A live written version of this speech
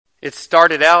It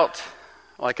started out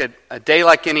like a day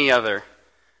like any other.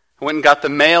 I went and got the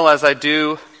mail as I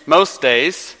do most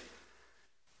days,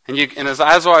 and as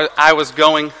I was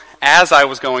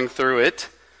going through it,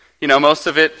 most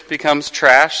of it becomes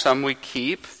trash, some we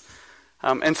keep,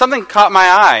 and something caught my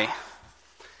eye.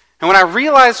 And when I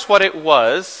realized what it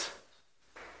was,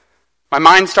 my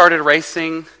mind started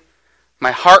racing,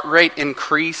 my heart rate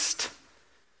increased,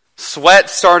 sweat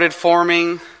started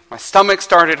forming, my stomach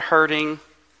started hurting.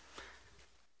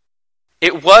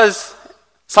 It was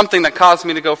something that caused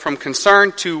me to go from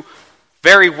concerned to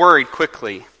very worried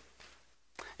quickly.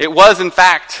 It was, in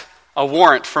fact, a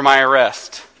warrant for my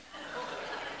arrest.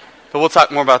 But we'll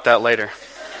talk more about that later.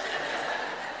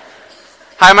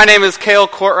 Hi, my name is Cale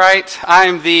Courtright.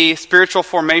 I'm the spiritual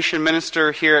formation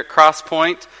minister here at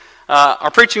Crosspoint. Our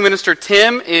preaching minister,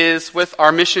 Tim, is with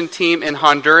our mission team in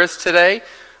Honduras today.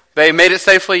 They made it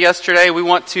safely yesterday. We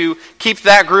want to keep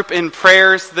that group in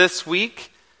prayers this week,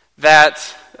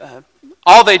 that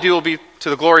all they do will be to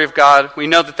the glory of God. We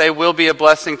know that they will be a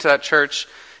blessing to that church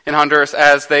in Honduras,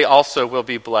 as they also will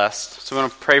be blessed. So we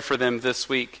want to pray for them this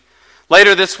week.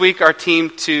 Later this week, our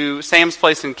team to Sam's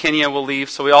Place in Kenya will leave,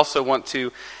 so we also want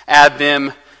to add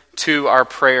them to our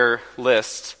prayer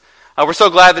list. We're so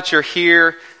glad that you're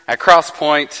here at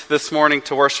Crosspoint this morning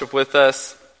to worship with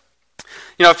us.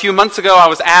 A few months ago, I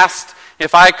was asked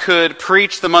if I could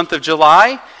preach the month of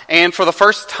July, and for the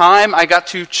first time, I got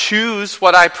to choose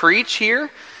what I preach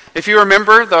here. If you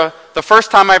remember, the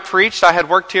first time I preached, I had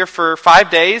worked here for 5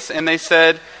 days, and they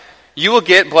said, "You will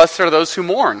get blessed are those who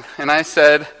mourn." And I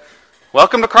said,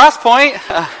 "Welcome to Crosspoint."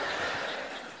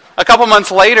 A couple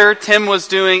months later, Tim was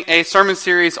doing a sermon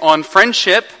series on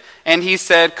friendship, and he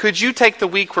said, "Could you take the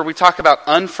week where we talk about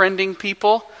unfriending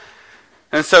people?"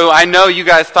 And so I know you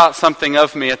guys thought something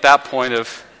of me at that point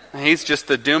of, he's just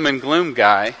the doom and gloom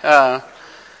guy.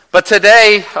 But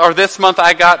today, or this month,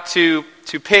 I got to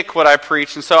pick what I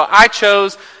preach. And so I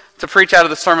chose to preach out of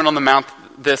the Sermon on the Mount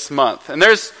this month. And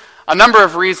there's a number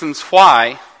of reasons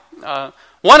why.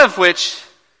 One of which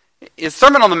is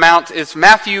Sermon on the Mount is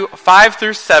Matthew 5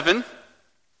 through 7.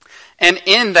 And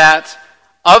in that,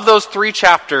 of those 3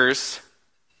 chapters,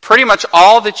 pretty much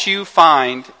all that you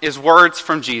find is words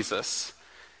from Jesus.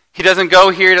 He doesn't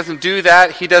go here, he doesn't do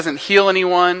that, he doesn't heal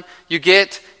anyone. You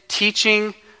get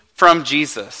teaching from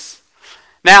Jesus.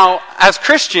 Now, as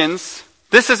Christians,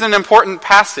 this is an important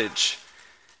passage.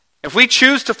 If we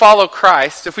choose to follow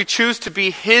Christ, if we choose to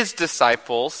be his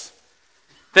disciples,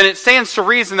 then it stands to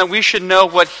reason that we should know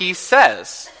what he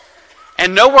says.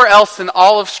 And nowhere else in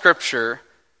all of Scripture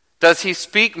does he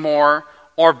speak more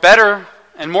or better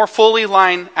and more fully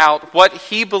line out what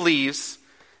he believes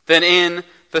than in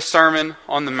the Sermon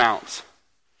on the Mount.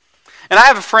 And I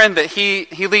have a friend that he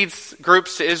leads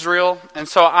groups to Israel, and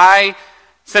so I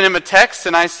sent him a text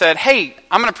and I said, "Hey,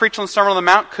 I'm going to preach on the Sermon on the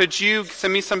Mount. Could you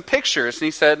send me some pictures?" And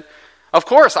he said, "Of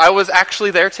course, I was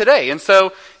actually there today." And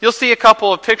so you'll see a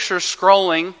couple of pictures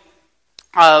scrolling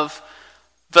of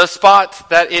the spot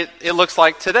that it looks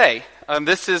like today.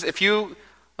 This is, if you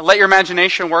let your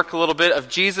imagination work a little bit, of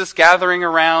Jesus gathering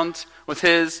around with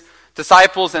his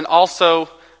disciples, and also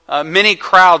many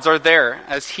crowds are there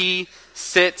as he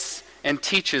sits and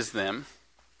teaches them.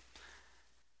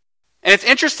 And it's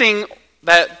interesting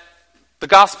that the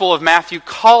Gospel of Matthew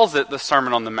calls it the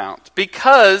Sermon on the Mount,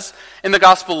 because in the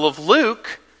Gospel of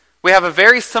Luke, we have a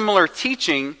very similar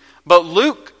teaching, but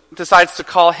Luke decides to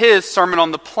call his Sermon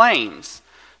on the Plains.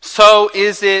 So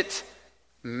is it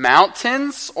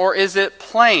mountains or is it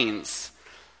plains?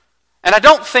 And I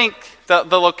don't think that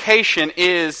the location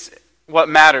is what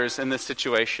matters in this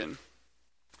situation.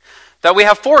 That we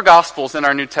have 4 Gospels in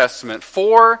our New Testament,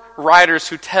 4 writers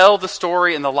who tell the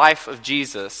story and the life of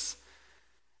Jesus.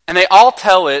 And they all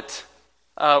tell it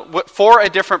for a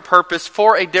different purpose,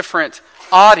 for a different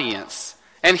audience.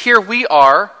 And here we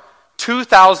are,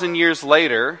 2,000 years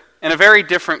later, in a very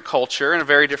different culture, in a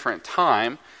very different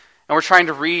time, and we're trying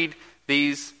to read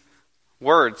these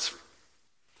words.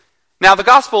 Now, the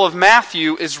Gospel of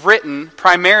Matthew is written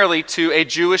primarily to a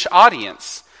Jewish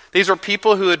audience. These were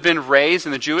people who had been raised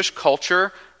in the Jewish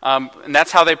culture, and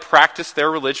that's how they practiced their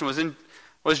religion,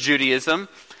 was Judaism.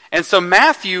 And so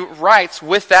Matthew writes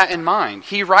with that in mind.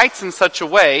 He writes in such a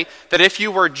way that if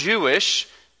you were Jewish,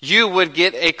 you would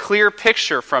get a clear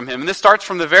picture from him. And this starts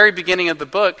from the very beginning of the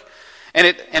book, and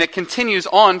it continues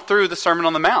on through the Sermon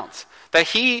on the Mount. That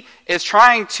he is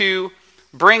trying to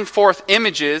bring forth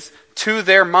images to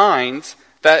their minds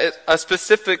that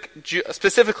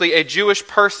specifically a Jewish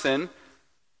person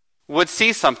would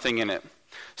see something in it.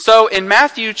 So in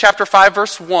Matthew chapter 5,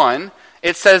 verse 1,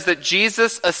 it says that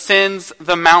Jesus ascends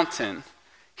the mountain.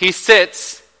 He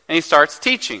sits and he starts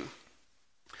teaching.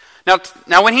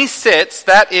 Now when he sits,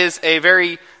 that is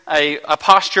a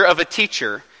posture of a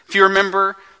teacher. If you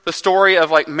remember the story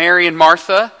of like Mary and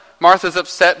Martha, Martha's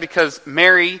upset because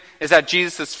Mary is at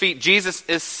Jesus' feet. Jesus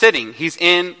is sitting. He's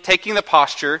taking the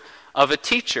posture of a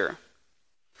teacher.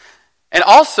 And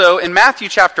also in Matthew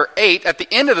chapter 8, at the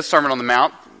end of the Sermon on the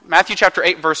Mount, Matthew chapter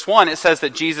 8 verse 1, it says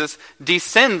that Jesus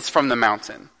descends from the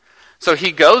mountain. So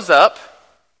he goes up,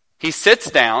 he sits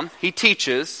down, he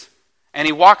teaches, and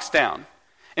he walks down.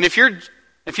 And if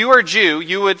you were a Jew,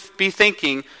 you would be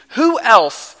thinking, who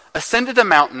else ascended the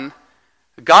mountain,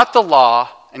 got the law,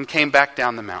 and came back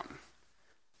down the mountain?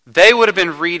 They would have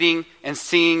been reading and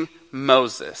seeing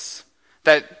Moses.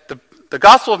 That the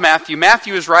Gospel of Matthew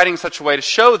is writing in such a way to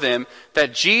show them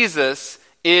that Jesus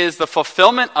is the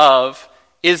fulfillment of,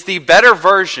 is the better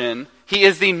version, he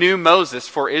is the new Moses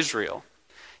for Israel.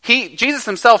 Jesus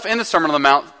himself in the Sermon on the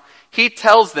Mount, he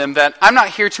tells them that I'm not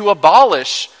here to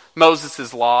abolish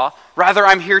Moses' law, rather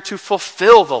I'm here to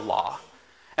fulfill the law.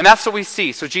 And that's what we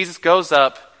see. So Jesus goes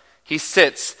up, he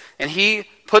sits, and he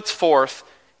puts forth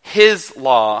his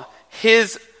law,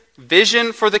 his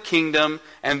vision for the kingdom,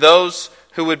 and those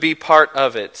who would be part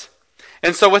of it.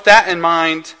 And so with that in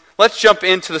mind, let's jump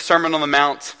into the Sermon on the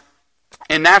Mount.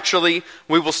 And naturally,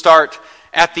 we will start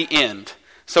at the end.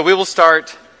 So we will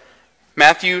start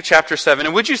Matthew chapter 7.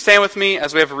 And would you stand with me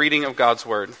as we have a reading of God's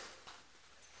Word?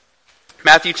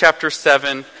 Matthew chapter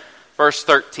 7, verse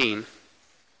 13.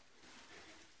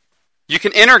 You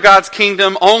can enter God's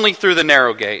kingdom only through the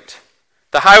narrow gate.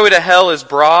 The highway to hell is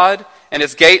broad, and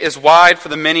its gate is wide for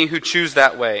the many who choose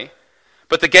that way.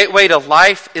 But the gateway to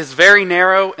life is very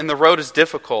narrow, and the road is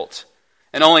difficult,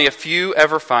 and only a few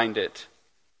ever find it.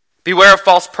 Beware of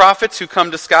false prophets who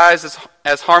come disguised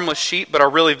as harmless sheep, but are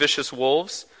really vicious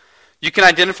wolves. You can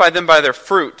identify them by their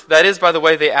fruit, that is, by the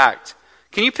way they act.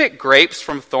 Can you pick grapes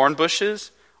from thorn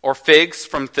bushes or figs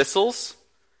from thistles?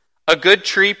 A good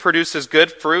tree produces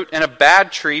good fruit, and a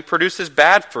bad tree produces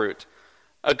bad fruit.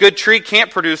 A good tree can't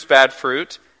produce bad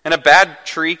fruit, and a bad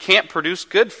tree can't produce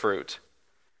good fruit.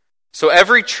 So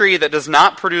every tree that does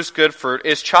not produce good fruit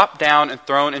is chopped down and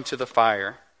thrown into the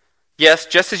fire. Yes,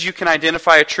 just as you can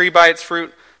identify a tree by its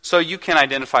fruit, so you can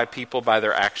identify people by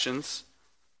their actions.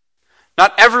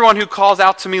 Not everyone who calls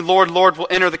out to me, Lord, Lord, will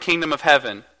enter the kingdom of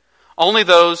heaven. Only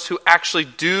those who actually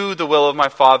do the will of my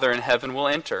Father in heaven will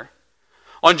enter.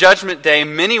 On judgment day,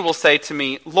 many will say to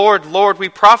me, Lord, Lord, we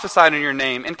prophesied in your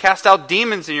name, and cast out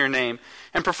demons in your name,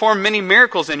 and performed many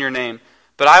miracles in your name.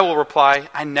 But I will reply,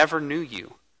 I never knew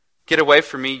you. Get away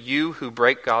from me, you who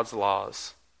break God's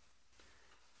laws.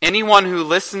 Anyone who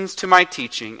listens to my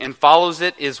teaching and follows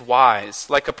it is wise,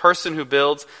 like a person who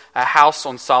builds a house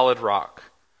on solid rock.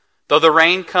 Though the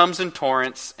rain comes in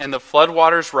torrents, and the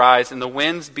floodwaters rise, and the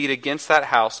winds beat against that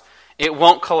house, it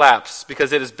won't collapse,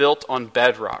 because it is built on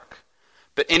bedrock.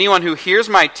 But anyone who hears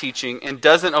my teaching and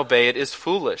doesn't obey it is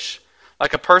foolish,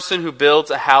 like a person who builds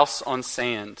a house on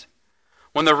sand.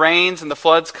 When the rains and the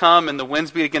floods come and the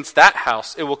winds beat against that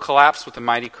house, it will collapse with a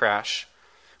mighty crash.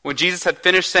 When Jesus had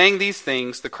finished saying these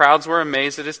things, the crowds were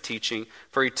amazed at his teaching,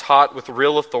 for he taught with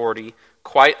real authority,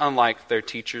 quite unlike their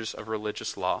teachers of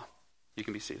religious law. You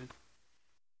can be seated.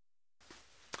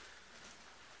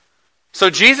 So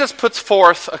Jesus puts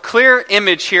forth a clear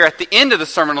image here at the end of the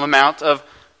Sermon on the Mount of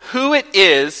who it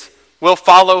is will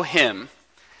follow him.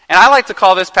 And I like to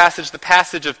call this passage the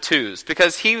passage of twos,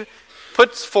 because he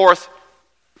puts forth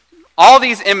all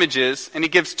these images and he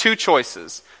gives two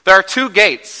choices. There are two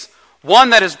gates,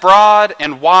 one that is broad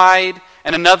and wide,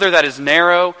 and another that is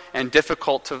narrow and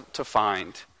difficult to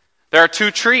find. There are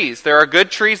two trees. There are good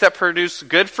trees that produce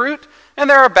good fruit, and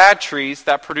there are bad trees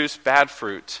that produce bad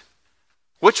fruit.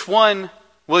 Which one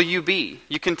will you be?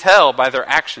 You can tell by their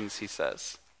actions, he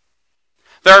says.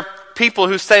 There are people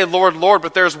who say, Lord, Lord,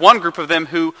 but there's one group of them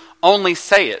who only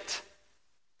say it,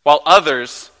 while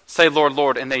others say, Lord,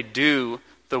 Lord, and they do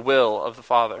the will of the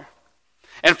Father.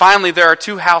 And finally, there are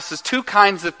two houses, two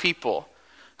kinds of people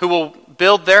who will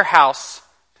build their house,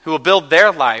 who will build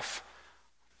their life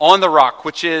on the rock,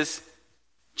 which is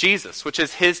Jesus, which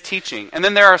is his teaching. And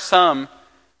then there are some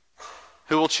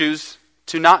who will choose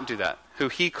to not do that, who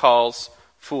he calls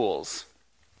fools.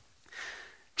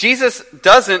 Jesus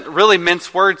doesn't really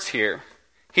mince words here.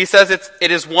 He says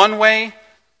it is one way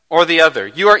or the other.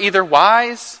 You are either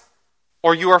wise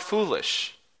or you are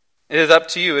foolish. It is up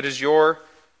to you. It is your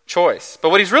choice. But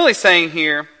what he's really saying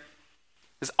here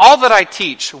is all that I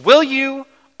teach, will you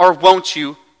or won't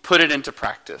you put it into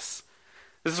practice?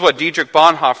 This is what Dietrich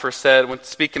Bonhoeffer said when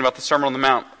speaking about the Sermon on the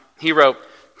Mount. He wrote,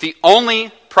 the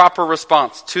only proper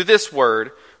response to this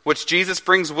word, which Jesus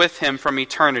brings with him from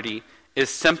eternity,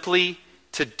 is simply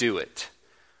to do it.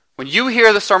 When you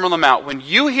hear the Sermon on the Mount, when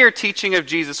you hear teaching of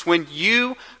Jesus, when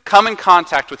you come in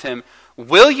contact with him,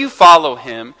 will you follow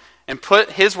him and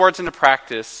put his words into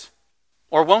practice,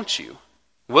 or won't you?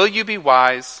 Will you be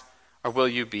wise, or will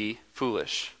you be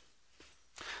foolish?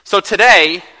 So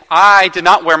today, I did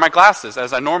not wear my glasses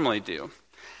as I normally do.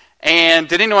 And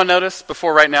did anyone notice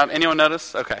before right now? Anyone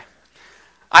notice? Okay.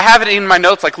 I have it in my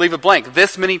notes like leave it blank.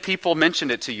 This many people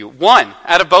mentioned it to you. One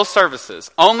out of both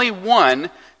services. Only one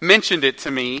mentioned it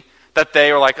to me that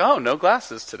they were like, oh, no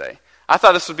glasses today. I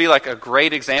thought this would be like a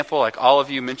great example, like all of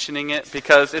you mentioning it,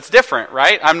 because it's different,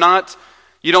 right?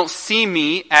 You don't see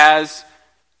me as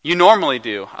you normally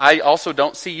do. I also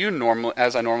don't see you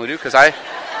as I normally do, because I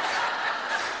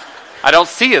don't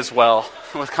see as well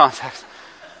with contacts.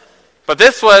 But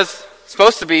this was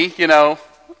supposed to be,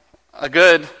 a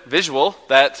good visual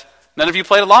that none of you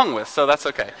played along with, so that's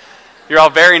okay. You're all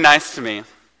very nice to me.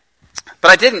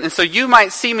 But I didn't, and so you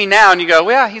might see me now and you go,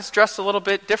 well, yeah, he's dressed a little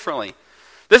bit differently.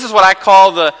 This is what I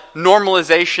call the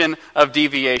normalization of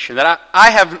deviation, that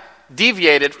I have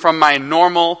deviated from my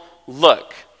normal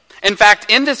look. In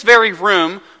fact, in this very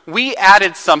room, we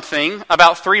added something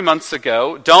about 3 months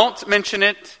ago. Don't mention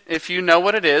it if you know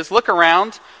what it is. Look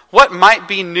around. What might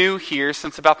be new here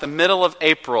since about the middle of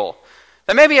April?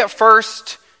 That maybe at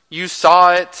first you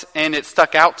saw it and it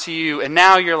stuck out to you, and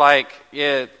now you're like,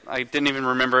 yeah, I didn't even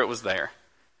remember it was there.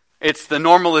 It's the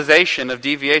normalization of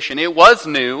deviation. It was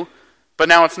new, but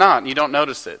now it's not, and you don't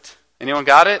notice it. Anyone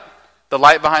got it? The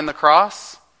light behind the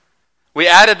cross? We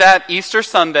added that Easter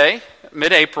Sunday,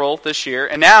 mid-April this year,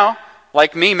 and now,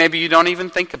 like me, maybe you don't even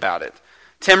think about it.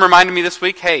 Tim reminded me this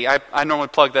week, hey, I normally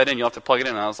plug that in. You'll have to plug it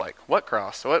in. And I was like, what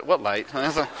cross? What light?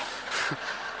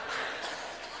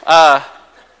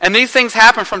 And these things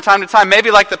happen from time to time. Maybe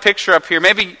like the picture up here.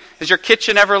 Maybe, has your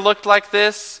kitchen ever looked like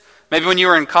this? Maybe when you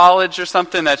were in college or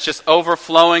something that's just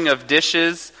overflowing of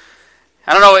dishes.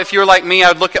 I don't know, if you were like me, I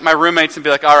would look at my roommates and be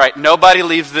like, all right, nobody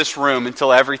leaves this room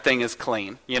until everything is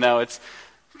clean.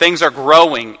 Things are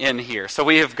growing in here. So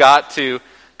we have got to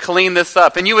clean this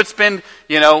up. And you would spend,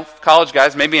 college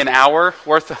guys, maybe an hour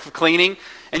worth of cleaning.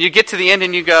 And you get to the end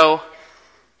and you go,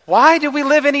 why do we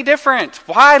live any different?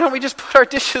 Why don't we just put our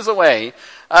dishes away?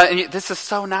 This is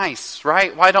so nice,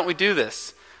 right? Why don't we do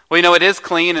this? Well, it is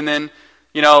clean, and then,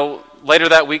 later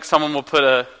that week someone will put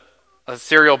a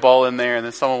cereal bowl in there, and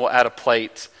then someone will add a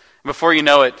plate. And before you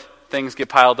know it, things get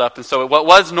piled up. And so what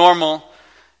was normal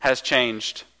has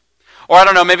changed. Or I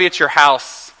don't know, maybe it's your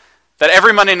house. That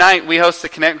every Monday night we host a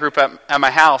Connect group at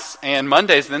my house, and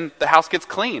Mondays then the house gets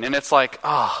clean. And it's like,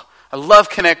 I love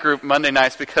Connect group Monday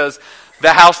nights because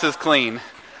the house is clean.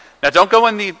 Now don't go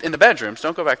in the bedrooms,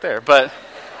 don't go back there. But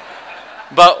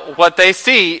what they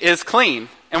see is clean.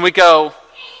 And we go,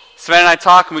 Savannah and I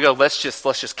talk, and we go, let's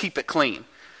just keep it clean.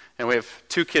 And we have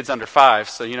 2 kids under 5,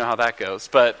 so you know how that goes.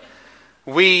 But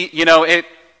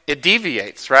it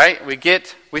deviates, right?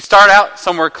 We start out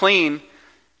somewhere clean,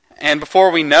 and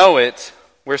before we know it,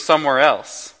 we're somewhere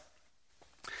else.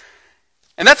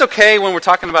 And that's okay when we're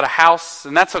talking about a house,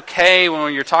 and that's okay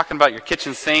when you're talking about your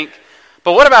kitchen sink.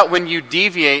 But what about when you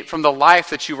deviate from the life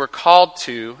that you were called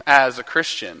to as a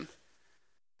Christian?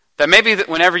 That maybe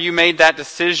whenever you made that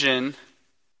decision,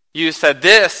 you said,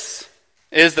 this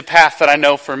is the path that I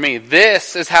know for me.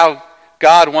 This is how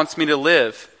God wants me to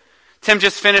live. Tim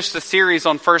just finished a series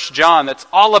on 1 John that's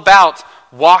all about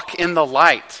walk in the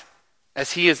light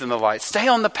as he is in the light. Stay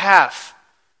on the path.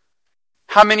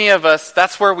 How many of us,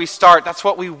 that's where we start, that's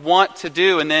what we want to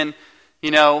do, and then,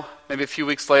 maybe a few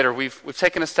weeks later, we've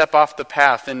taken a step off the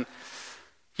path, and,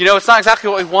 it's not exactly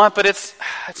what we want, but it's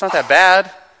not that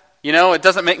bad. It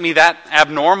doesn't make me that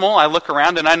abnormal. I look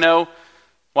around and I know,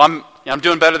 well, I'm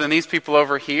doing better than these people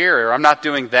over here, or I'm not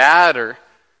doing that, or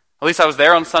at least I was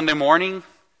there on Sunday morning.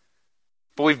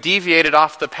 But we've deviated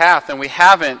off the path, and we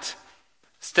haven't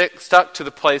stuck to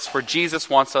the place where Jesus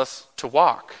wants us to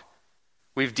walk.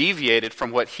 We've deviated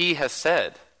from what he has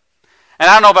said. And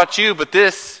I don't know about you, but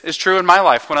this is true in my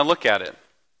life when I look at it.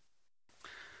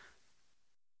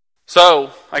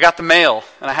 So, I got the mail,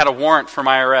 and I had a warrant for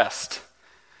my arrest.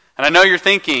 And I know you're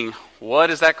thinking, what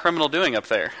is that criminal doing up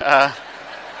there?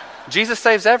 Jesus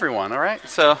saves everyone, all right?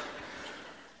 So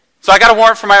I got a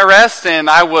warrant for my arrest, and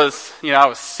I was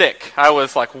sick. I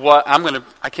was like, what?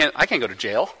 I can't go to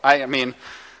jail. And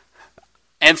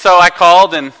so I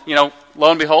called, and, lo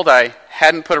and behold, I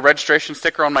hadn't put a registration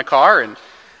sticker on my car, and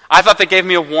I thought they gave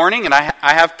me a warning, and I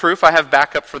have proof. I have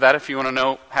backup for that. If you want to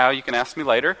know how, you can ask me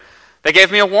later. They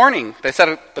gave me a warning. But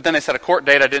then they set a court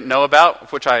date I didn't know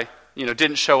about, which I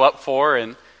didn't show up for,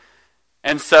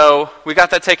 and so we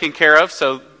got that taken care of.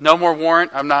 So no more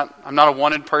warrant. I'm not a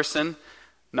wanted person.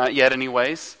 Not yet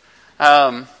anyways.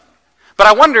 But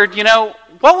I wondered,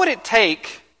 what would it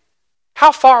take?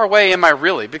 How far away am I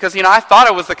really? Because, I thought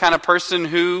I was the kind of person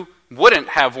who wouldn't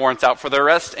have warrants out for their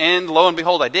arrest, and lo and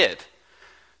behold, I did.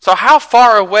 So how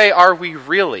far away are we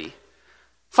really?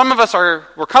 Some of us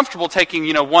we're comfortable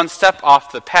taking, one step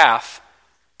off the path,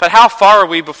 but how far are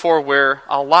we before we're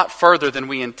a lot further than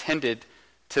we intended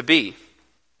to be?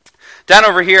 Down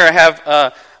over here, I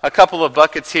have a couple of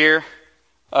buckets here.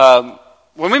 When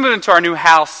we moved into our new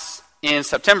house in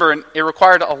September, it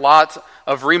required a lot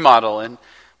of remodel, and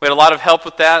we had a lot of help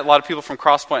with that. A lot of people from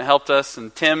Crosspoint helped us,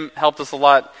 and Tim helped us a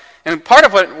lot. And part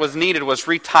of what was needed was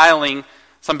retiling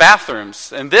some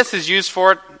bathrooms. And this is used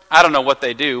for it. I don't know what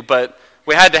they do, but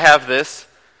we had to have this.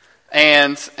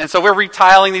 And so we're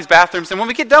retiling these bathrooms. And when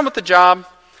we get done with the job,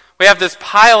 we have this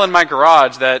pile in my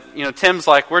garage that, Tim's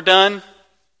like, we're done.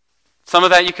 Some of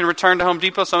that you can return to Home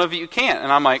Depot, some of it you can't.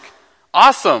 And I'm like,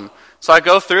 awesome. So I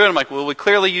go through and I'm like, well, we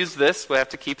clearly use this. We have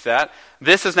to keep that.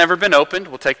 This has never been opened.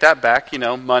 We'll take that back.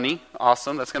 Money.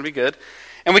 Awesome. That's going to be good.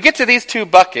 And we get to these two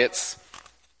buckets.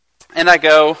 And I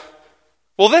go,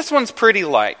 well, this one's pretty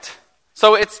light.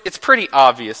 So it's pretty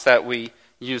obvious that we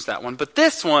use that one. But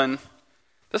this one's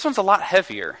a lot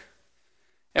heavier.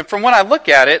 And from when I look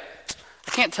at it,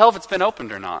 I can't tell if it's been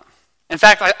opened or not. In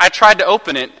fact, I tried to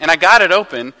open it, and I got it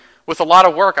open with a lot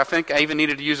of work. I think I even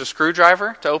needed to use a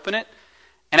screwdriver to open it.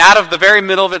 And out of the very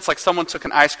middle of it, it's like someone took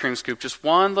an ice cream scoop, just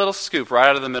one little scoop right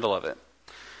out of the middle of it.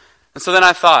 And so then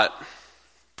I thought,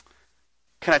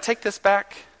 can I take this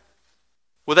back?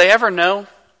 Will they ever know?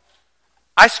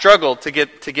 I struggled to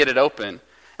get it open.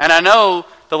 And I know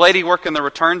the lady working the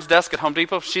returns desk at Home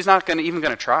Depot, she's not even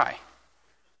going to try.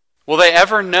 Will they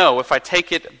ever know if I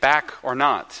take it back or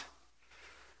not?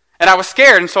 And I was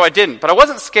scared, and so I didn't. But I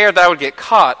wasn't scared that I would get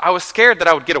caught. I was scared that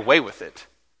I would get away with it.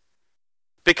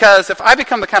 Because if I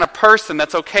become the kind of person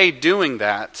that's okay doing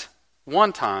that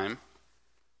one time,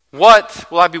 what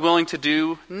will I be willing to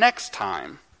do next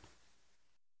time?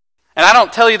 And I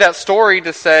don't tell you that story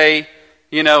to say,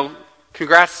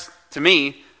 congrats to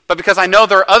me, but because I know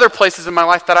there are other places in my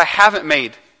life that I haven't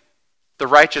made the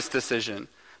righteous decision.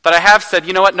 That I have said,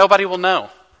 you know what, nobody will know.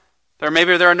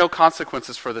 Maybe there are no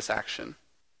consequences for this action.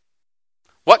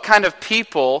 What kind of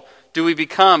people do we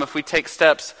become if we take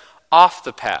steps off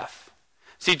the path?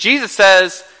 See, Jesus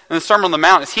says in the Sermon on the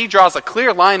Mount, as He draws a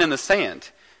clear line in the sand,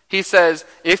 He says,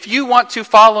 if you want to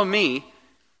follow me,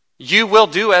 you will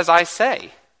do as I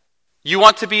say. You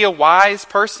want to be a wise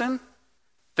person?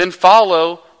 Then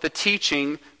follow the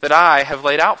teaching that I have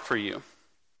laid out for you.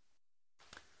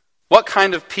 What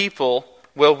kind of people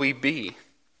will we be?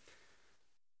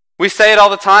 We say it all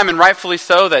the time, and rightfully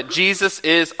so, that Jesus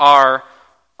is our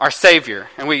Savior.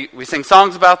 And we sing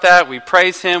songs about that, we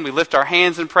praise Him, we lift our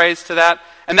hands in praise to that,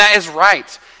 and that is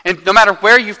right. And no matter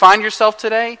where you find yourself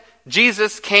today,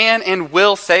 Jesus can and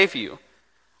will save you.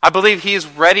 I believe He is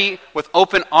ready with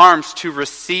open arms to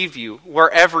receive you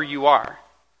wherever you are.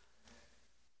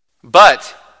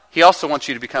 But He also wants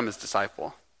you to become His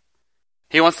disciple.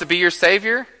 He wants to be your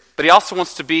Savior, but He also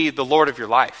wants to be the Lord of your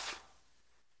life.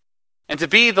 And to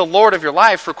be the Lord of your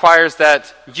life requires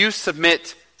that you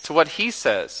submit to what He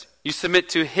says. You submit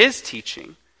to His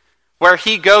teaching. Where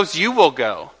He goes, you will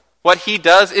go. What He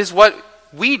does is what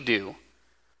we do.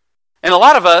 And a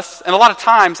lot of us, and a lot of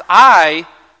times, I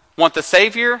want the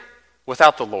Savior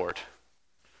without the Lord.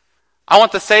 I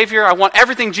want the Savior. I want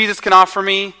everything Jesus can offer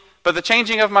me. But the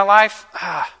changing of my life,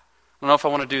 I don't know if I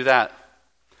want to do that.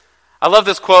 I love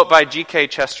this quote by G.K.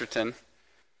 Chesterton.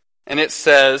 And it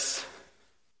says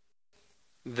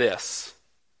this.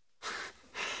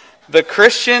 The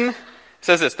Christian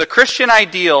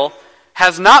ideal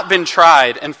has not been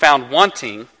tried and found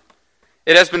wanting.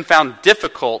 It has been found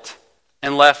difficult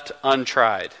and left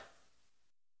untried.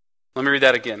 Let me read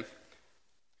that again.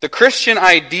 The Christian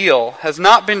ideal has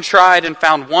not been tried and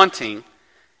found wanting.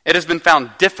 It has been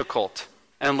found difficult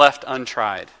and left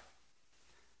untried.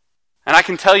 And I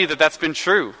can tell you that that's been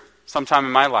true sometime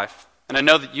in my life. And I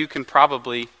know that you can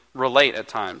probably relate at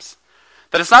times.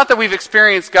 That it's not that we've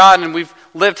experienced God and we've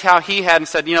lived how He had and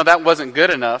said, that wasn't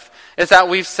good enough. It's that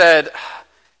we've said,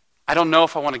 I don't know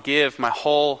if I want to give my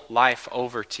whole life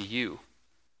over to you.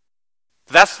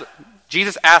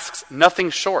 Jesus asks nothing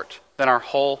short than our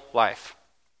whole life.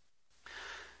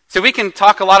 So we can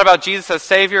talk a lot about Jesus as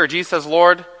Savior or Jesus as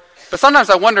Lord, but sometimes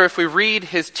I wonder if we read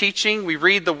His teaching, we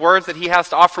read the words that He has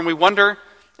to offer, and we wonder,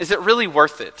 is it really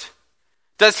worth it?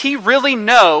 Does He really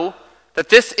know that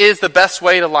this is the best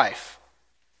way to life?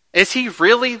 Is He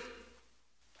really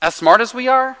as smart as we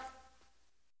are?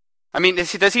 I mean,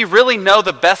 does he really know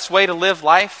the best way to live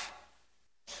life?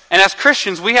 And as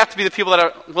Christians, we have to be the people that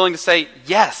are willing to say,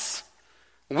 yes,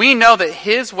 we know that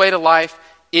his way to life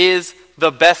is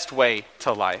the best way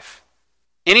to life.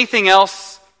 Anything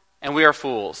else, and we are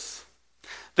fools.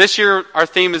 This year, our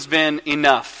theme has been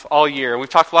enough all year. We've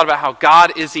talked a lot about how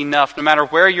God is enough, no matter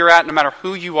where you're at, no matter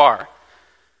who you are.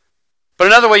 But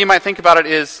another way you might think about it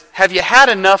is, have you had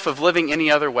enough of living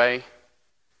any other way?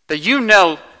 That you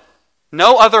know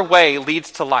no other way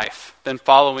leads to life than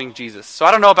following Jesus. So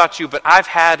I don't know about you, but I've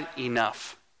had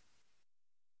enough.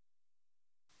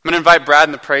 I'm going to invite Brad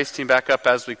and the praise team back up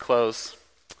as we close.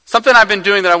 Something I've been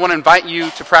doing that I want to invite you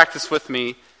to practice with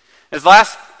me is the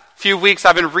last few weeks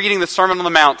I've been reading the Sermon on the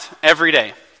Mount every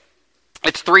day.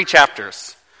 It's 3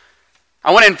 chapters.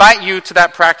 I want to invite you to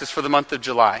that practice for the month of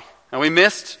July. And we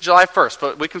missed July 1st,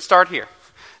 but we can start here,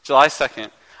 July 2nd.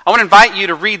 I want to invite you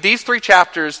to read these 3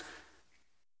 chapters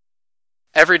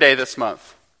every day this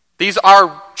month. These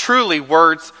are truly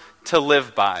words to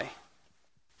live by.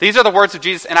 These are the words of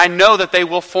Jesus, and I know that they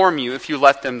will form you if you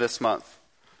let them this month.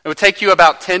 It would take you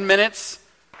about 10 minutes,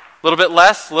 a little bit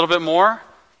less, a little bit more.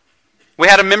 We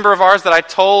had a member of ours that I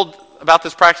told about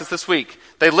this practice this week.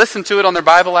 They listened to it on their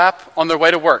Bible app on their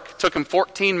way to work. It took them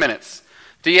 14 minutes.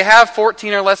 Do you have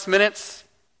 14 or less minutes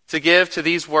to give to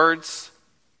these words?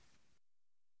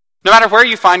 No matter where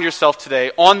you find yourself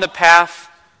today, on the path,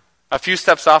 a few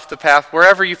steps off the path,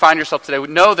 wherever you find yourself today,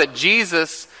 know that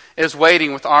Jesus is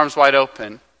waiting with arms wide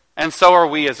open. And so are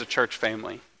we as a church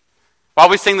family. While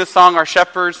we sing this song, our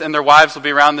shepherds and their wives will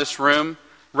be around this room,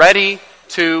 ready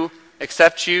to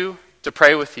accept you, to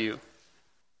pray with you.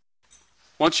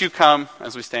 Won't you come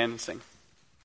as we stand and sing?